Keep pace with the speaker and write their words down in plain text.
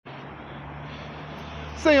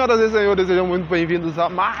Senhoras e senhores, sejam muito bem-vindos a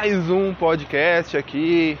mais um podcast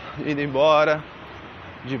aqui, indo embora,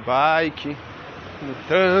 de bike, no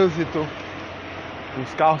trânsito,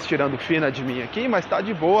 os carros tirando fina de mim aqui, mas tá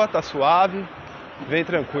de boa, tá suave, vem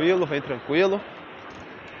tranquilo, vem tranquilo.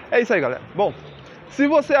 É isso aí, galera. Bom, se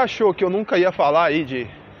você achou que eu nunca ia falar aí de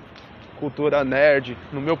cultura nerd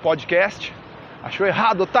no meu podcast, achou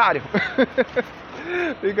errado, otário!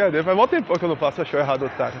 Brincadeira, faz muito tempo que eu não faço achou errado,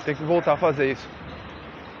 otário, tem que voltar a fazer isso.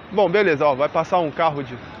 Bom, beleza, ó, vai passar um carro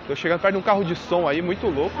de... Tô chegando perto de um carro de som aí, muito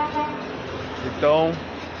louco. Então,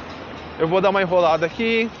 eu vou dar uma enrolada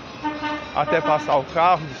aqui, até passar o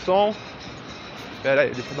carro de som. Pera aí,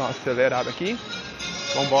 deixa eu dar uma acelerada aqui.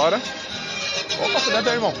 Vambora. Opa, cuidado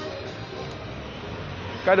aí, irmão.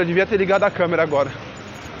 Cara, eu devia ter ligado a câmera agora,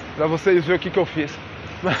 pra vocês verem o que eu fiz.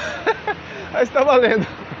 Mas tá valendo.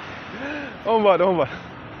 Vambora.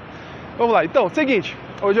 Vamos lá, então, seguinte.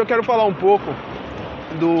 Hoje eu quero falar um pouco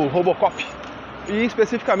do Robocop, e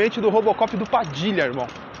especificamente do Robocop do Padilha, irmão.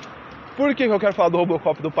 Por que eu quero falar do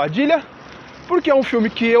Robocop do Padilha? Porque é um filme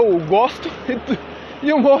que eu gosto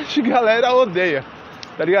e um monte de galera odeia,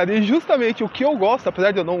 tá ligado? E justamente o que eu gosto,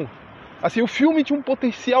 apesar de eu não... Assim, o filme tinha um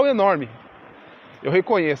potencial enorme. Eu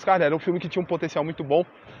reconheço, cara, era um filme que tinha um potencial muito bom.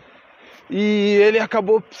 E ele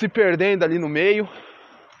acabou se perdendo ali no meio,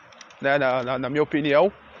 né, na minha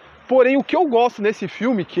opinião. Porém, o que eu gosto nesse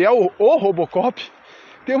filme, que é o Robocop,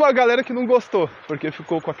 tem uma galera que não gostou, porque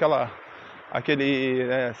ficou com aquele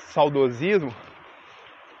saudosismo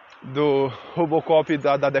do Robocop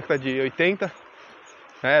da década de 80,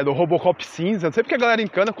 né, do Robocop cinza. Não sei porque a galera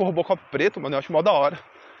encana com o Robocop preto, mas eu acho mó da hora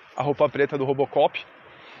a roupa preta do Robocop.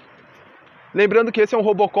 Lembrando que esse é um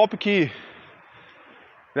Robocop que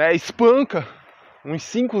espanca uns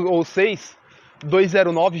 5 ou 6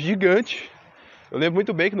 209 gigante. Eu lembro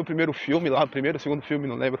muito bem que no primeiro filme, lá no primeiro, segundo filme,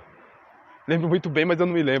 não lembro. Lembro muito bem, mas eu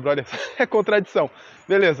não me lembro, olha, é contradição.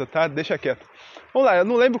 Beleza, tá, deixa quieto. Vamos lá, eu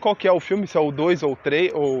não lembro qual que é o filme, se é o 2 ou o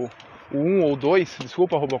 3, ou o 1 ou o 2,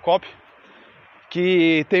 desculpa, Robocop.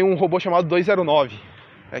 Que tem um robô chamado 209.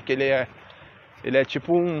 Que ele é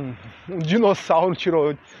tipo um dinossauro,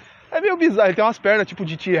 tirou... É meio bizarro, ele tem umas pernas tipo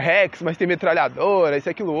de T-Rex, mas tem metralhadora, isso,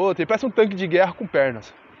 aquilo, outro. Ele parece um tanque de guerra com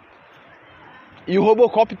pernas. E o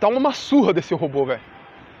Robocop tá uma surra desse robô, velho.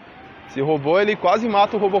 Esse robô, ele quase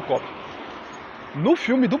mata o Robocop. No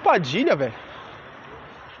filme do Padilha, velho,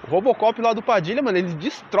 o Robocop lá do Padilha, mano, ele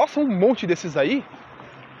destroça um monte desses aí.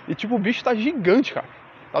 E tipo, o bicho tá gigante, cara.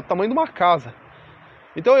 Tá do tamanho de uma casa.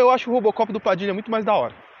 Então eu acho o Robocop do Padilha muito mais da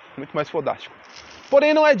hora, muito mais fodástico.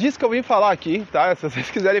 Porém, não é disso que eu vim falar aqui, tá? Se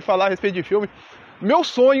vocês quiserem falar a respeito de filme, meu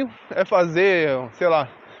sonho é fazer, sei lá,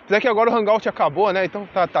 apesar que agora o Hangout acabou, né? Então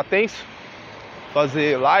tá tenso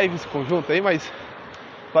fazer lives conjunto aí, mas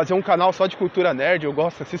fazer um canal só de cultura nerd. Eu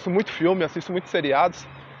gosto, assisto muito filme, assisto muitos seriados.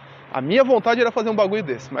 A minha vontade era fazer um bagulho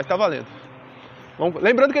desse, mas tá valendo. Bom,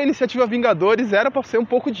 lembrando que a iniciativa Vingadores era pra ser um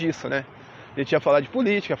pouco disso, né? A gente ia falar de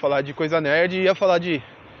política, ia falar de coisa nerd e ia falar de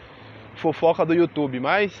fofoca do YouTube,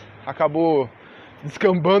 mas acabou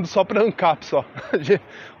descambando só pra ANCAP só.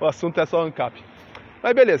 O assunto é só ANCAP.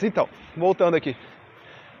 Mas beleza, então, voltando aqui.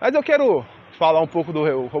 Mas eu quero falar um pouco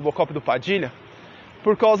do Robocop do Padilha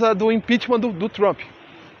por causa do impeachment do Trump.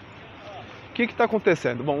 O que está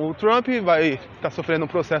acontecendo? Bom, o Trump vai estar sofrendo um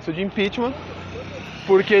processo de impeachment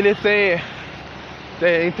porque ele tem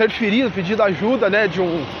interferido, pedido ajuda, né, de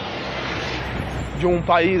um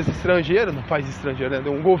país estrangeiro, de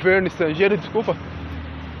um governo estrangeiro, desculpa,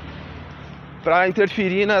 para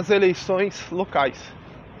interferir nas eleições locais.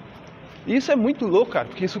 E isso é muito louco, cara,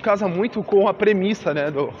 porque isso casa muito com a premissa,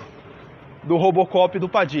 né, do Robocop do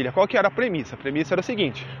Padilha. Qual que era a premissa? A premissa era o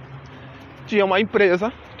seguinte: tinha uma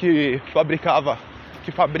empresa que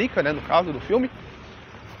fabrica, né, no caso do filme,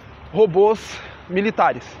 robôs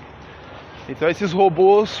militares. Então esses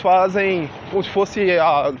robôs fazem como se fosse,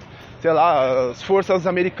 sei lá, as forças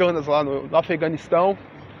americanas lá no Afeganistão.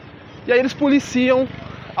 E aí eles policiam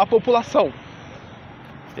a população.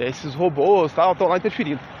 E aí esses robôs estão lá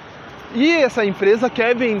interferindo. E essa empresa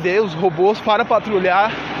quer vender os robôs para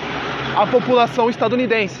patrulhar a população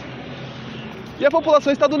estadunidense. E a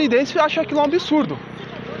população estadunidense acha aquilo um absurdo.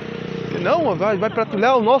 E não, vai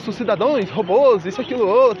patrulhar os nossos cidadãos, robôs, isso, aquilo,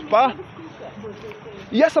 outro, pá.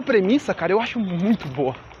 E essa premissa, cara, eu acho muito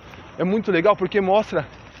boa. É muito legal porque mostra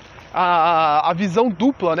a visão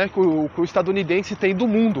dupla, né, que o estadunidense tem do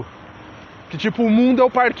mundo. Que tipo, o mundo é o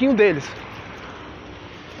parquinho deles.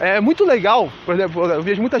 É muito legal, por exemplo, eu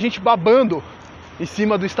vejo muita gente babando em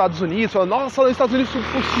cima dos Estados Unidos, falando, nossa, os Estados Unidos tudo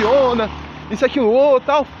funciona, isso, aquilo, outro,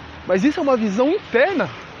 tal. Mas isso é uma visão interna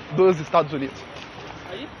dos Estados Unidos.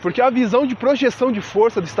 Porque a visão de projeção de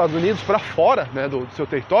força dos Estados Unidos para fora, né, do seu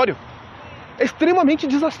território é extremamente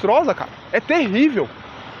desastrosa, cara. É terrível.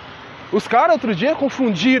 Os caras outro dia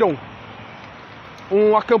confundiram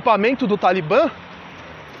um acampamento do Talibã.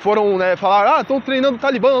 Foram, né, falar, estão treinando o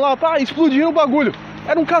Talibã lá, pá, explodiram o bagulho.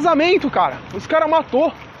 Era um casamento, cara. Os caras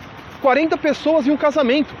matou 40 pessoas em um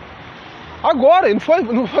casamento. Agora, não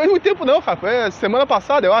foi muito tempo não, cara. Foi semana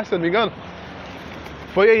passada, eu acho, se eu não me engano.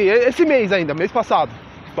 Foi esse mês ainda, mês passado.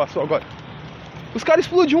 Que passou agora. Os caras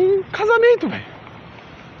explodiram um casamento, velho.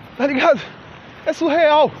 Tá ligado? É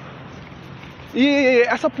surreal. E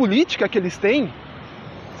essa política que eles têm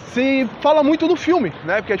se fala muito no filme,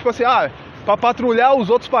 né? Porque é tipo assim, pra patrulhar os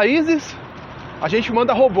outros países, a gente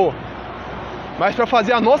manda robô. Mas pra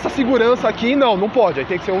fazer a nossa segurança aqui, não pode. Aí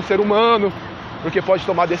tem que ser um ser humano, porque pode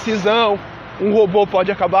tomar decisão. Um robô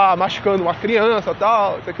pode acabar machucando uma criança,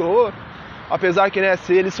 tal, isso, aquilo outro. Apesar que, né,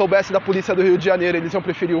 se eles soubessem da polícia do Rio de Janeiro, eles iam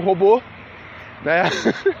preferir o robô, né?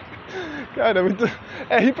 Cara,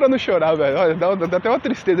 é rir pra não chorar, velho. Olha, dá até uma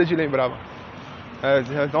tristeza de lembrar, mano.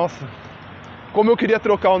 Nossa, como eu queria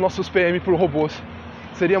trocar os nossos PM por robôs.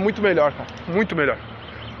 Seria muito melhor, cara, muito melhor.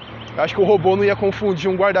 Acho que o robô não ia confundir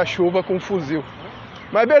um guarda-chuva com um fuzil.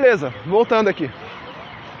 Mas beleza, voltando aqui.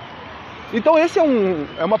 Então esse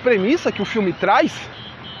é uma premissa que o filme traz,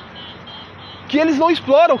 que eles não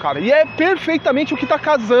exploram, cara. E é perfeitamente o que está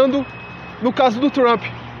casando no caso do Trump.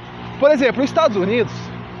 Por exemplo, os Estados Unidos,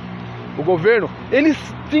 o governo, eles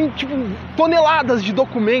têm tipo toneladas de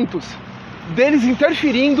documentos deles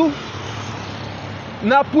interferindo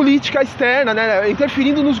na política externa, né?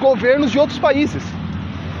 Interferindo nos governos de outros países.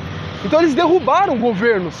 Então eles derrubaram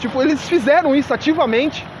governos, tipo, eles fizeram isso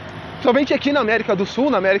ativamente, principalmente aqui na América do Sul,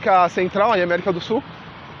 na América Central e América do Sul.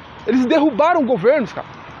 Eles derrubaram governos, cara.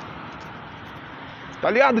 Tá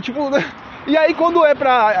ligado? Tipo, e aí quando é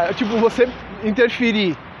pra, tipo, você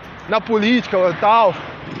interferir na política e tal,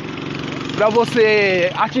 pra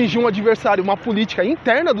você atingir um adversário, uma política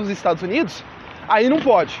interna dos Estados Unidos, aí não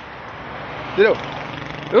pode. Entendeu?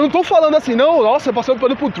 Eu não tô falando assim, não, nossa, você passou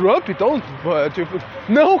pano pro Trump, então, tipo...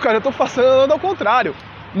 Não, cara, eu tô falando ao contrário.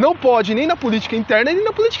 Não pode nem na política interna, nem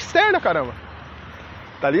na política externa, caramba.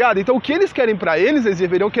 Tá ligado? Então o que eles querem pra eles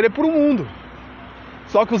deveriam querer pro mundo.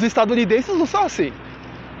 Só que os estadunidenses não são assim.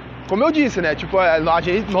 Como eu disse, né, tipo,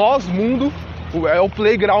 nós, mundo, é o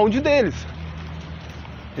playground deles.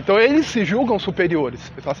 Então eles se julgam superiores.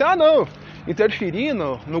 Eles falam assim, não, interferir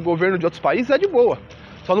no governo de outros países é de boa.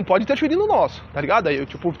 Só não pode interferir no nosso, tá ligado? Aí,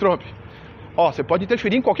 tipo, o Trump. Você pode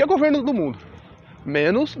interferir em qualquer governo do mundo.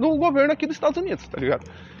 Menos no governo aqui dos Estados Unidos, tá ligado?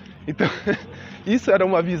 Então, isso era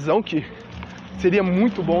uma visão que seria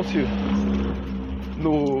muito bom se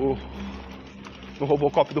no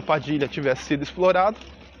Robocop do Padilha tivesse sido explorado.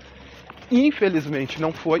 Infelizmente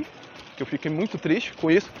não foi. Eu fiquei muito triste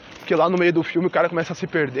com isso. Porque lá no meio do filme o cara começa a se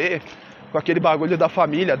perder com aquele bagulho da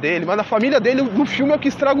família dele. Mas a família dele no filme é o que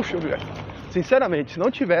estraga o filme, velho. Sinceramente, se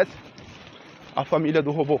não tivesse a família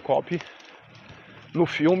do Robocop no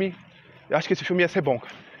filme, eu acho que esse filme ia ser bom,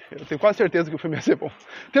 cara. Eu tenho quase certeza que o filme ia ser bom.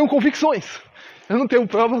 Tenho convicções. Eu não tenho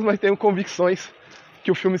provas, mas tenho convicções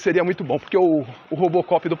que o filme seria muito bom. Porque o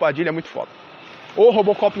Robocop do Padilha é muito foda. O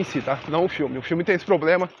Robocop em si, tá? Não o filme. O filme tem esse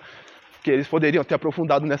problema, que eles poderiam ter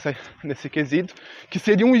aprofundado nesse quesito, que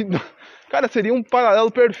seria Cara, seria um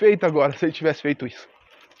paralelo perfeito agora, se ele tivesse feito isso.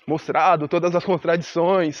 Mostrado todas as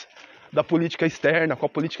contradições da política externa com a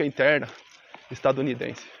política interna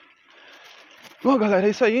estadunidense. Bom, galera, é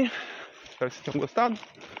isso aí. Espero que vocês tenham gostado.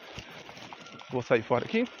 Vou sair fora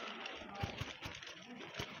aqui.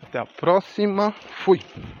 Até a próxima. Fui.